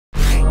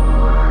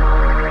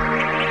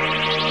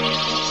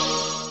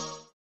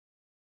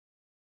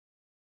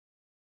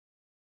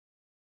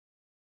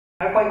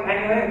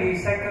anyway, the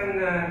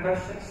second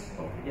questions.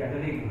 Oh, yeah, the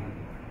lady.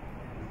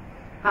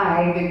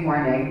 Hi, good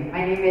morning.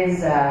 My name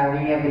is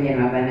Ria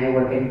Villanueva and I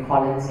work in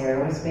Collins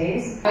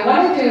Aerospace. I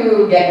wanted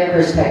to get your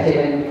perspective,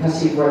 and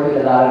because you've worked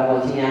with a lot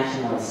of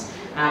multinationals.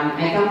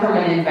 I come from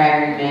an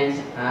environment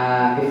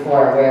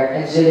before where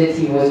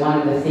agility was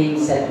one of the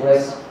things that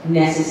was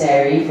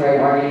necessary for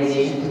an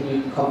organization to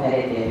be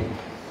competitive.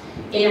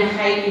 In a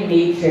highly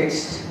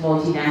matrixed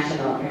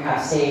multinational,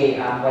 perhaps say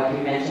what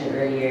you mentioned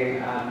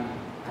earlier,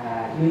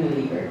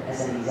 Unilever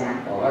as an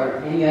example, or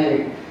any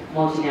other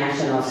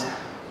multinationals,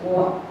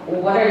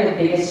 what are the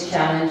biggest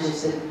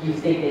challenges that you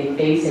think they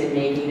face in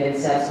making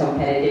themselves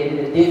competitive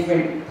in the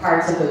different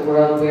parts of the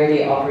world where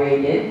they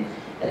operated?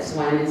 That's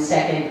one. And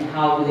second,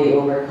 how do they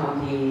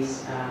overcome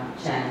these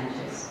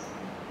challenges?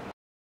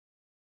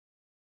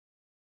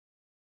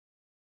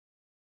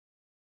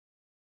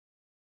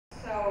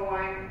 So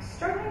I'm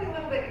struggling a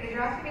little bit because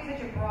you're asking me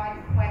such a broad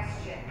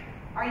question.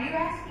 Are you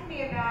asking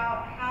me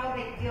about how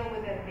they deal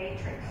with a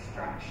matrix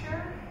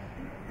structure?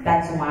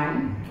 That's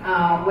one,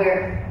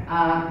 where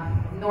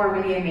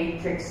normally a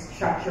matrix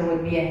structure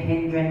would be a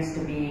hindrance to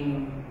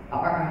being,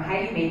 or a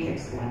highly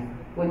matrixed one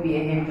would be a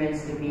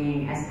hindrance to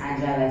being as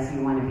agile as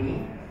you want to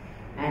be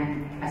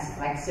and as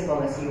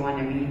flexible as you want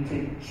to be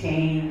to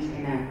change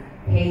in a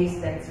pace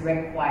that's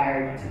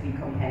required to be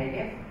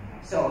competitive.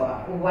 So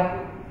what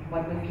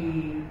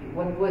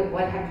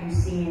have you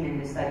seen in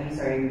the studies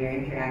or in your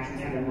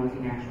interactions with the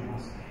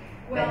multinationals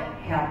that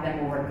help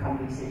them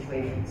overcome these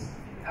situations?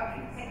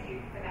 Okay, thank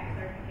you for that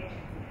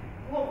clarification.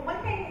 Well,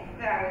 one thing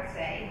that I would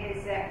say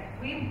is that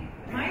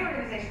my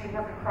organization, we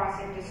work across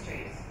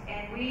industries,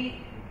 and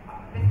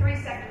the three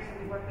sectors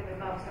that we work with the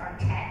most are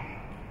tech,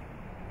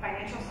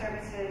 financial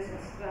services,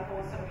 the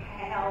whole sort of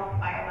health,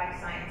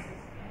 life sciences.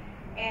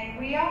 And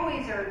we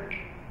always are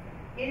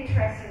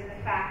interested in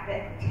the fact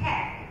that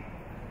tech,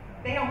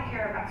 they don't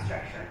care about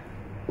structure.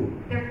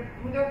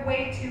 They're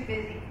way too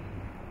busy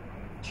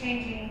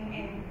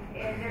changing,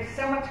 and there's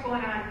so much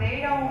going on.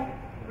 They don't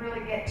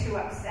really get too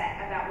upset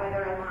about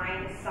whether a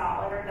line is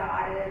solid or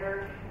dotted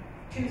or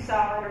too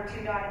solid or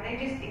too dotted.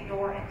 They just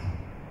ignore it.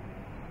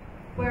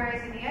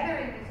 Whereas in the other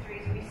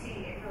industries, we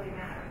see it really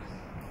matters.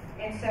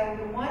 And so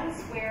the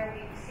ones where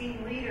we've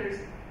seen leaders,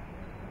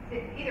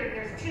 either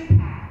there's two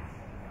paths.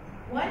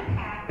 One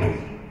path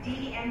is you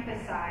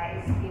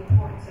de-emphasize the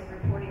importance of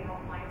reporting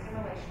all lines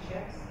and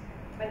relationships,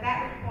 but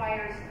that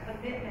requires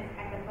commitment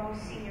at the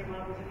most senior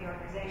levels of the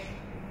organization.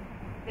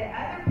 The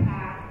other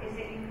path is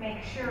that you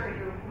make sure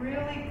you're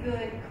really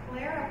good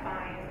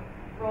clarifying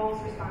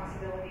roles,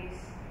 responsibilities,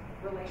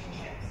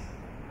 relationships.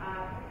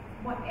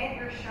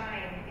 Edgar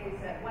Schein is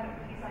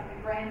he's like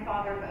the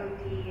grandfather of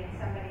OD and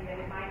somebody that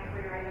in my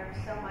career I learned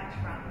so much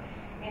from.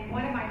 And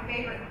one of my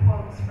favorite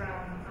quotes from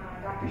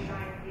Dr.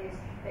 Schein is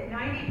that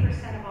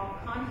 90% of all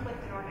conflict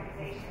in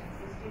organizations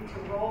is due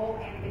to role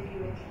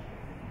ambiguity.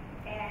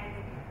 And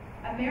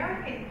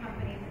American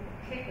companies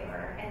in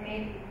particular, and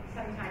maybe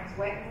sometimes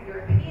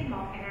European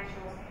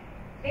multinationals,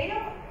 they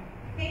don't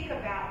think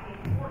about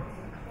the importance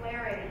of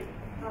clarity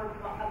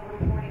of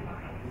reporting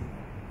lines.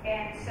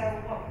 And so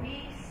what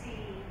we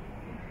see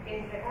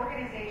is that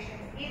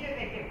organizations, either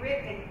they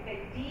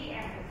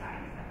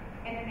de-emphasize them,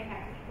 and then they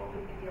have people who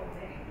can deal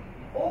with it,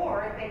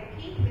 or they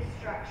keep the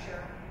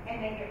structure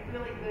and they get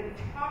really good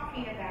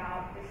talking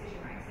about decision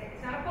rights.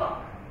 It's not a book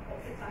that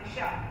sits on a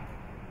shelf.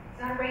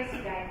 It's not a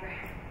RACI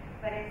diagram,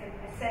 but it's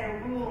a set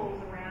of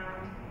rules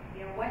around,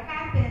 what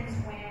happens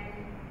when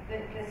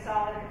the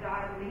solid and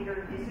dotted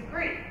leader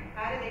disagree?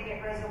 How do they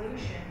get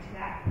resolution to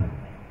that